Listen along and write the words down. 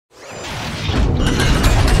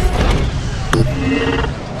So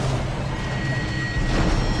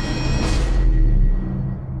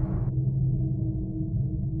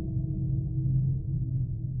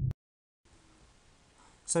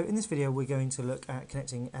in this video we're going to look at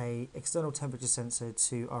connecting an external temperature sensor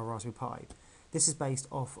to our Raspberry Pi. This is based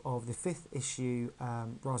off of the 5th issue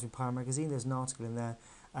Raspberry Pi magazine. There's an article in there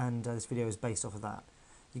and this video is based off of that.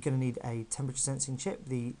 You're going to need a temperature sensing chip,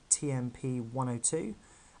 the TMP102,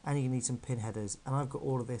 and you need some pin headers. And I've got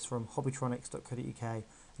all of this from hobbytronics.co.uk, and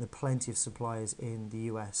there are plenty of suppliers in the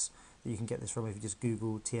US that you can get this from if you just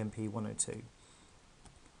Google TMP102.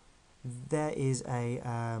 There is a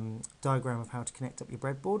diagram of how to connect up your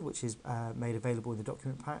breadboard, which is made available in the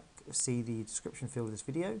document pack. See the description field of this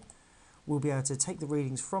video. We'll be able to take the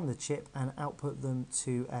readings from the chip and output them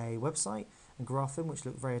to a website and graph them, which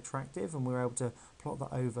look very attractive, and we're able to plot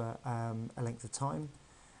that over a length of time.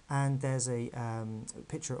 And there's a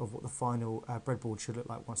picture of what the final breadboard should look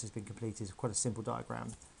like once it's been completed. It's quite a simple diagram.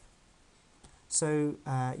 So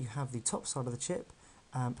you have the top side of the chip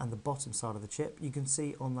and the bottom side of the chip. You can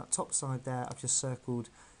see on that top side there, I've just circled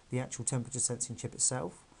the actual temperature sensing chip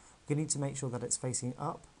itself. We need to make sure that it's facing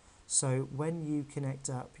up. So when you connect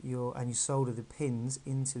up and you solder the pins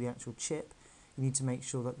into the actual chip, you need to make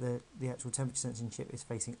sure that the actual temperature sensing chip is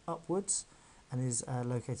facing upwards and is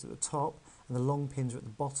located at the top, and the long pins are at the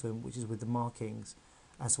bottom, which is with the markings.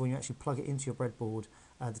 So when you actually plug it into your breadboard,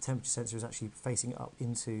 the temperature sensor is actually facing up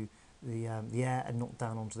into the air and not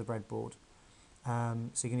down onto the breadboard.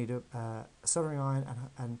 So you need a soldering iron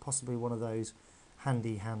and possibly one of those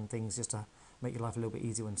handy hand things just to make your life a little bit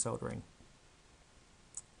easier when soldering.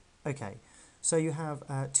 Okay, so you have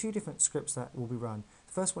two different scripts that will be run.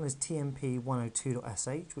 The first one is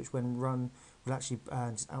tmp102.sh, which when run will actually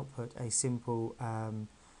just output a simple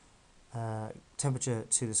temperature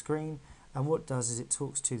to the screen. And what it does is it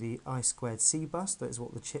talks to the I2C bus, that is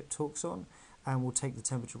what the chip talks on, and will take the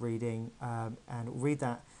temperature reading and read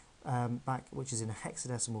that back, which is in a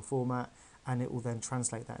hexadecimal format, and it will then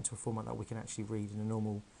translate that into a format that we can actually read in a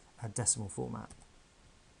normal decimal format.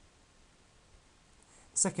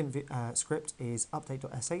 The second script is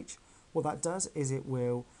update.sh. What that does is it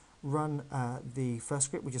will run the first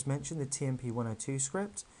script we just mentioned, the TMP102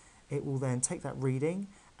 script. It will then take that reading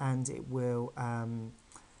and it will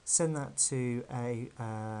send that to a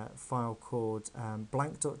file called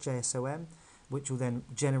blank.json, which will then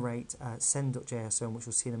generate send.json, which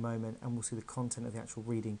we'll see in a moment, and we'll see the content of the actual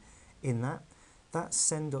reading in that. That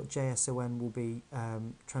send.json will be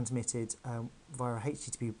transmitted via a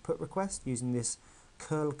HTTP put request using this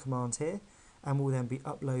curl command here, and will then be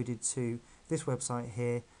uploaded to this website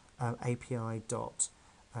here, api.cosm,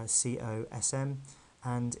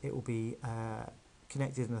 and it will be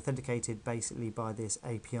connected and authenticated basically by this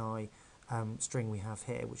API string we have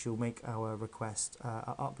here, which will make our request,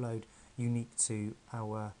 our upload, unique to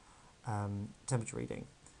our temperature reading.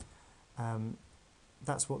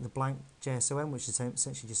 That's what the blank JSON, which is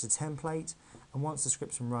essentially just a template, and once the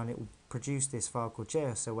script's been run, it will produce this file called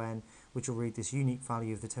JSON, which will read this unique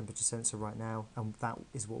value of the temperature sensor right now, and that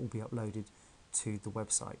is what will be uploaded to the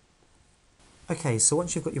website. Okay, so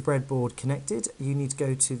once you've got your breadboard connected, you need to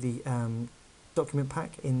go to the document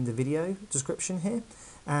pack in the video description here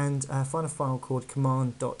and find a file called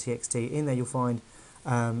command.txt. In there you'll find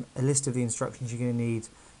a list of the instructions you're going to need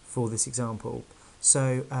for this example.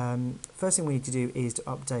 So first thing we need to do is to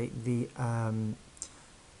update the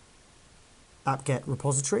apt-get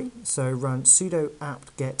repository. So run sudo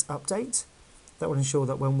apt-get update. That will ensure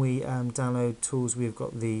that when we download tools, we've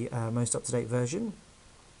got the most up-to-date version.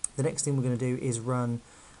 The next thing we're going to do is run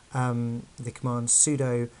the command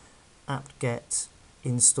sudo apt-get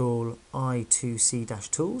install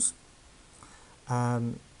i2c-tools.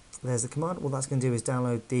 There's the command. What that's going to do is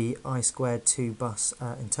download the I2 bus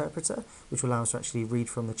interpreter, which will allow us to actually read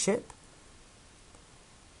from the chip.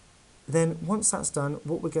 Then once that's done,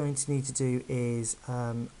 what we're going to need to do is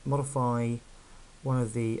modify one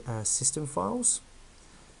of the system files.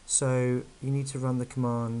 So you need to run the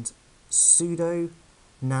command sudo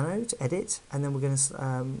nano to edit, and then we're going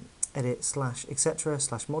to edit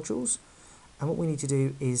 /etc/modules. And what we need to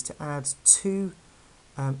do is to add two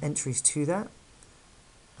entries to that.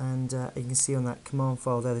 And you can see on that command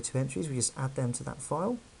file there the two entries. We just add them to that file.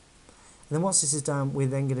 And then once this is done, we're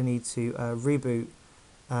then going to need to reboot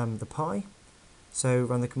the Pi. So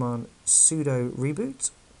run the command sudo reboot.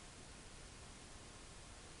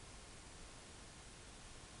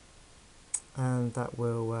 And that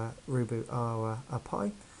will reboot our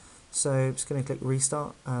Pi. So I'm just going to click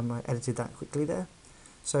restart. I edited that quickly there.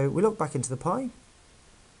 So we log back into the Pi.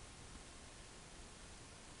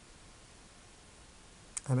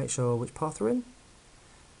 And make sure which path we're in.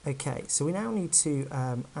 Okay, so we now need to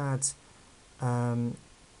add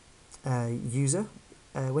user.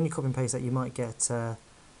 When you copy and paste that, you might get the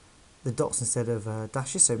dots instead of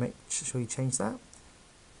dashes, so make sure you change that.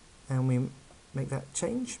 And we make that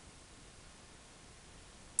change.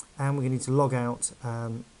 And we're going to need to log out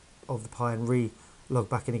of the Pi and re-log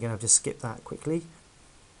back in again. I've just skipped that quickly.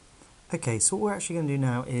 Okay, so what we're actually going to do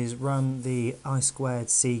now is run the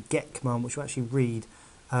I2C get command, which will actually read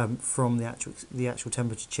from the actual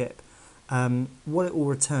temperature chip. What it will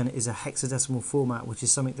return is a hexadecimal format, which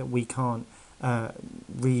is something that we can't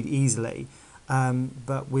read easily,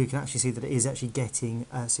 but we can actually see that it is actually getting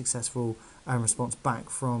a successful response back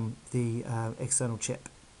from the external chip.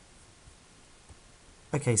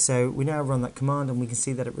 Okay, so we now run that command and we can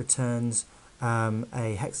see that it returns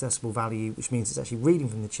a hexadecimal value, which means it's actually reading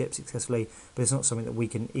from the chip successfully, but it's not something that we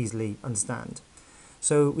can easily understand.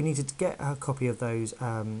 So we need to get a copy of those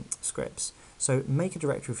scripts. So make a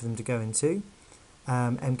directory for them to go into,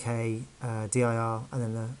 mk dir, and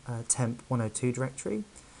then the temp 102 directory.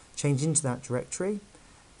 Change into that directory,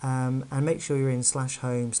 and make sure you're in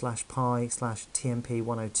 /home/pi/tmp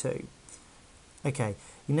 102. Okay,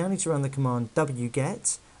 you now need to run the command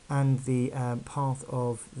wget and the path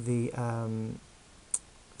of the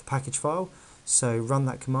package file. So run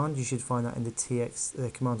that command. You should find that in the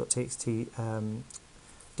command.txt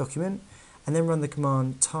document, and then run the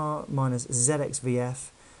command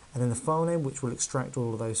tar-zxvf and then the file name, which will extract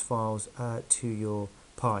all of those files to your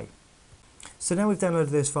Pi. So now we've downloaded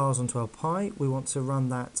those files onto our Pi, we want to run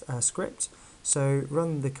that script. So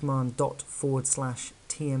run the command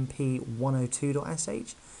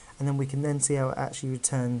 ./tmp102.sh, and then we can then see how it actually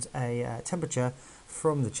returns a temperature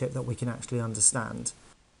from the chip that we can actually understand.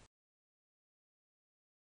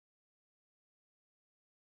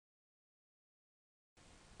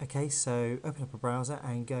 Okay, so open up a browser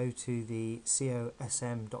and go to the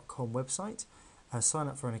cosm.com website, sign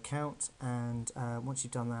up for an account, and once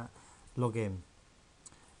you've done that, log in.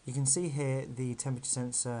 You can see here the temperature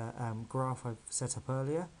sensor graph I've set up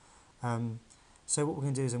earlier. So what we're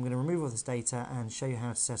going to do is I'm going to remove all this data and show you how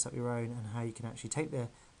to set up your own and how you can actually take the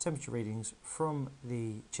temperature readings from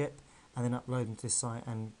the chip and then upload them to this site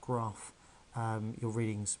and graph your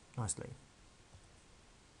readings nicely.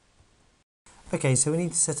 Okay, so we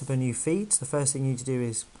need to set up a new feed. So the first thing you need to do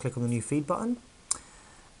is click on the new feed button,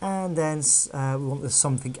 and then we want the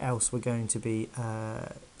something else we're going to be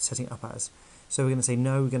setting it up as. So we're going to say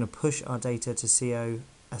no, we're going to push our data to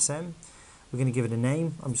COSM. We're going to give it a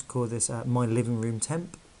name. I'm just call this my living room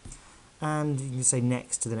temp, and you can say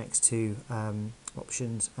next to the next two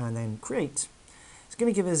options and then create. It's going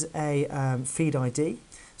to give us a feed ID.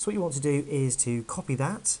 So what you want to do is to copy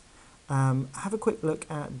that. Have a quick look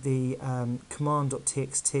at the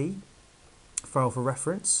command.txt file for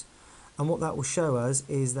reference, and what that will show us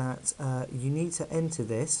is that you need to enter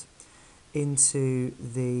this into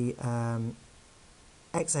the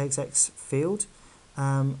XXX field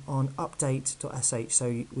on update.sh.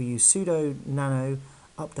 So we use sudo nano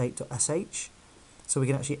update.sh, so we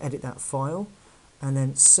can actually edit that file and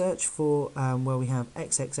then search for where we have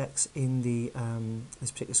XXX in the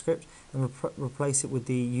this particular script and replace it with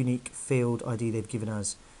the unique field ID they've given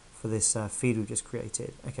us for this feed we've just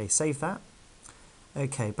created. Okay, save that.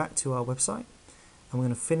 Okay, back to our website, and we're going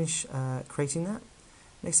to finish creating that.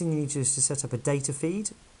 Next thing you need to do is to set up a data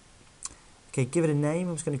feed. Okay, give it a name.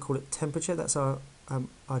 I'm just going to call it temperature. That's our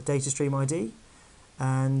data stream ID,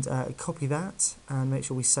 and copy that and make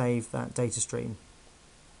sure we save that data stream.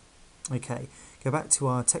 Okay, go back to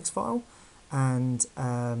our text file, and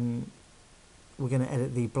we're going to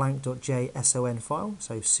edit the blank.json file.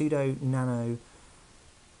 So sudo nano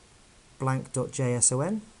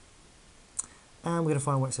blank.json, and we're going to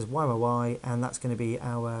find where it says YYY, and that's going to be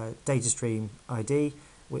our data stream ID,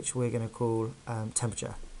 which we're going to call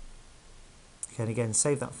temperature. Okay, and again,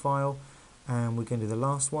 save that file, and we're going to do the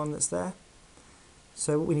last one that's there.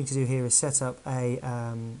 So what we need to do here is set up a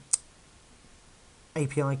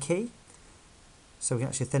API key, so we can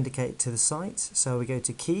actually authenticate to the site. So we go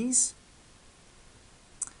to keys,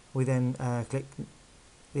 we then click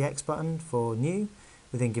the X button for new,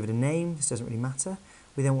 we then give it a name, this doesn't really matter.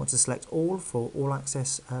 We then want to select all for all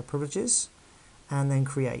access privileges, and then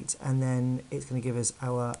create, and then it's going to give us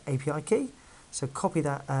our API key. So copy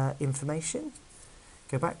that information,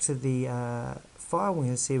 go back to the file, we're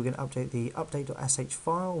going to see we're going to update the update.sh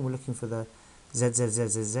file, and we're looking for the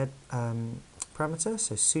zzzzz parameter,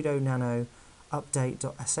 so sudo nano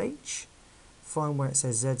update.sh, find where it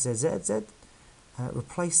says zzz,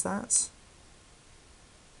 replace that,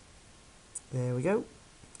 there we go,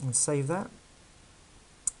 and save that.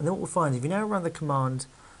 And then what we'll find, if you now run the command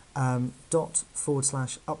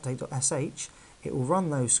 ./update.sh, it will run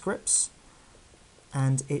those scripts,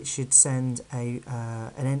 and it should send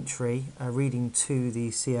an entry, a reading to the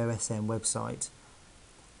COSM website.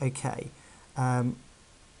 Okay,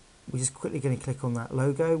 we're just quickly going to click on that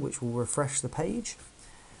logo, which will refresh the page,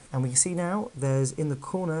 and we can see now there's in the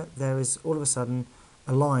corner there is all of a sudden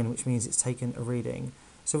a line, which means it's taken a reading.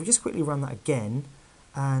 So if we just quickly run that again,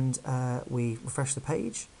 and we refresh the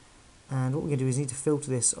page, and what we're going to do is need to filter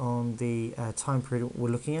this on the time period we're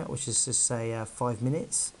looking at, which is just say 5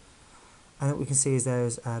 minutes. And what we can see is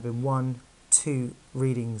there's been 2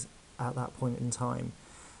 readings at that point in time.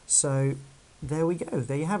 So there we go,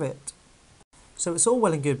 there you have it. So it's all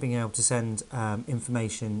well and good being able to send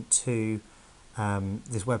information to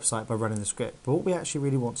this website by running the script, but what we actually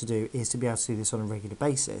really want to do is to be able to do this on a regular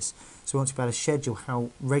basis. So we want to be able to schedule how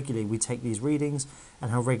regularly we take these readings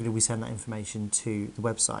and how regularly we send that information to the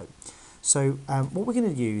website. So what we're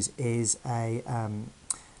going to use is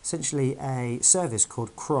essentially a service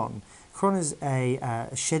called cron. Cron is a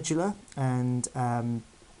scheduler, and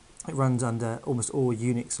it runs under almost all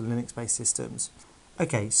Unix or Linux based systems.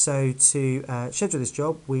 Okay, so to schedule this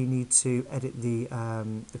job, we need to edit the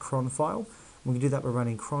cron file. We can do that by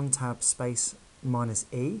running cron tab space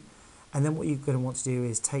 -e, and then what you're going to want to do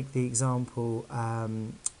is take the example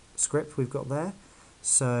script we've got there.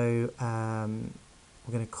 So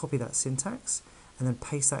we're going to copy that syntax and then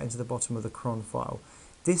paste that into the bottom of the cron file.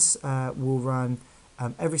 This will run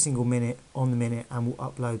every single minute on the minute, and will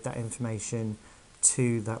upload that information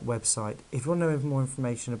to that website. If you want to know more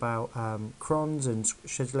information about crons and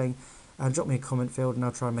scheduling, drop me a comment field and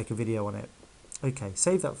I'll try and make a video on it. Okay,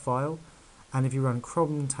 save that file, and if you run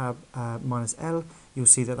cron tab -l, you'll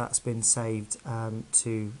see that that's been saved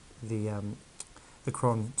to the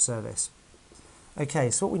cron service.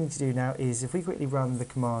 Okay, so what we need to do now is, if we quickly run the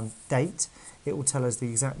command date, it will tell us the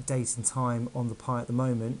exact date and time on the Pi at the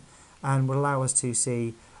moment, and will allow us to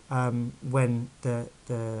see when the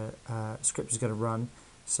script is going to run.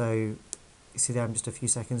 So you see there I'm just a few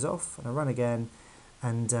seconds off, and I run again,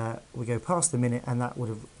 and we go past the minute, and that would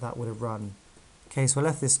have run. Okay, so I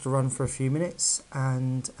left this to run for a few minutes,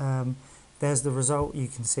 and there's the result. You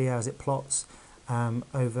can see as it plots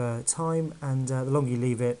over time, and the longer you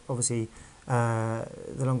leave it, obviously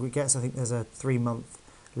the longer it gets. I think there's a 3-month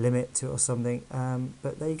limit to it or something,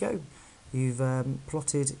 but there you go. You've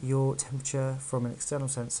plotted your temperature from an external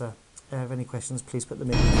sensor. If you have any questions, please put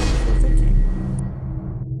them in. Thank you.